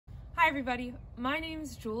Hi everybody, my name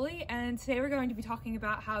is Julie and today we're going to be talking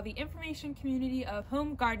about how the information community of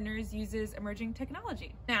home gardeners uses emerging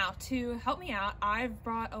technology. Now, to help me out, I've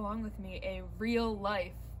brought along with me a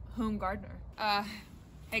real-life home gardener.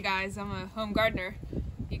 Hey guys, I'm a home gardener.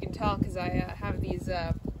 You can tell because I have these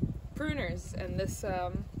pruners and this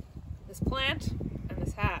plant and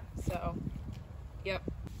this hat, so yep.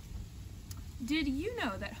 Did you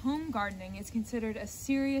know that home gardening is considered a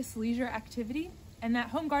serious leisure activity and that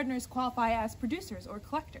home gardeners qualify as producers or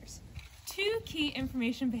collectors? Two key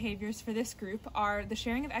information behaviors for this group are the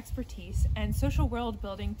sharing of expertise and social world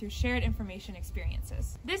building through shared information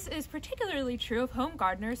experiences. This is particularly true of home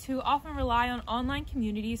gardeners who often rely on online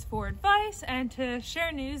communities for advice and to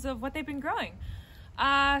share news of what they've been growing.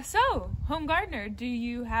 So, home gardener, do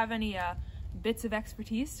you have any bits of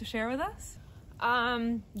expertise to share with us?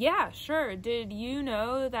 Yeah, sure. Did you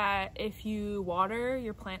know that if you water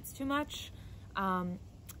your plants too much,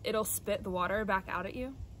 it'll spit the water back out at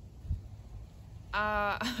you?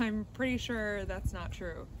 I'm pretty sure that's not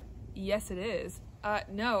true. Yes, it is.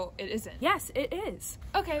 No, it isn't. Yes, it is.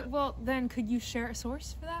 Okay, well then could you share a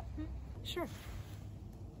source for that? Sure.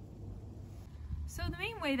 So the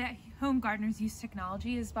main way that home gardeners use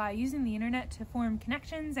technology is by using the internet to form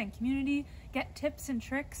connections and community, get tips and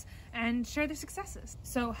tricks, and share their successes.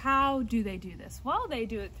 So how do they do this? Well, they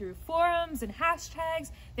do it through forums and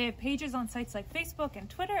hashtags. They have pages on sites like Facebook and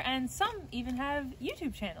Twitter, and some even have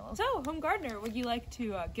YouTube channels. So, home gardener, would you like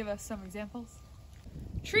to give us some examples?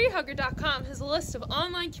 Treehugger.com has a list of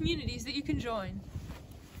online communities that you can join.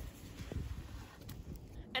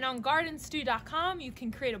 And on gardenstew.com, you can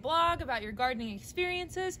create a blog about your gardening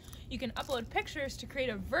experiences. You can upload pictures to create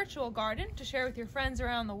a virtual garden to share with your friends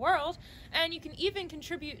around the world. And you can even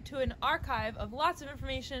contribute to an archive of lots of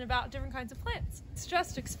information about different kinds of plants. It's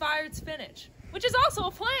just expired spinach, which is also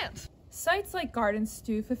a plant. Sites like Garden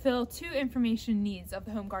Stew fulfill two information needs of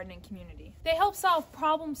the home gardening community. They help solve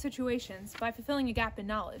problem situations by fulfilling a gap in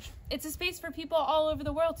knowledge. It's a space for people all over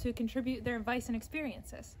the world to contribute their advice and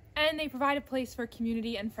experiences. And they provide a place for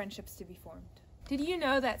community and friendships to be formed. Did you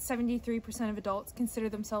know that 73% of adults consider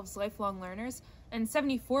themselves lifelong learners, and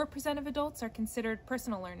 74% of adults are considered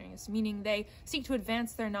personal learners, meaning they seek to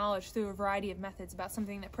advance their knowledge through a variety of methods about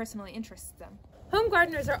something that personally interests them? Home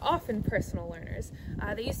gardeners are often personal learners.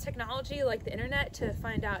 They use technology like the internet to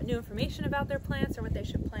find out new information about their plants or what they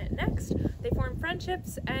should plant next. They form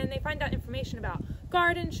friendships and they find out information about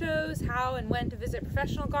garden shows, how and when to visit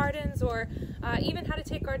professional gardens, or even how to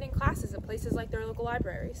take gardening classes at places like their local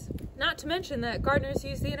libraries. Not to mention that gardeners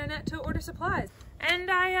use the internet to order supplies.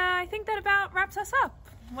 And I think that about wraps us up.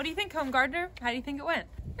 What do you think, home gardener? How do you think it went?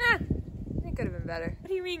 It could have been better. What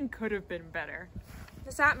do you mean could have been better?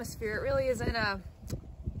 This atmosphere, it really isn't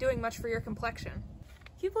doing much for your complexion.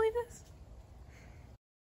 Can you believe this?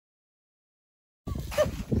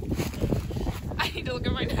 I need to look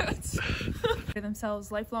at my notes. They're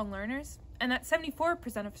themselves lifelong learners, and that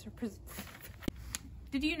 74% of...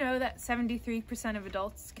 Did you know that 73% of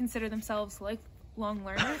adults consider themselves lifelong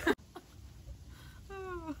learners?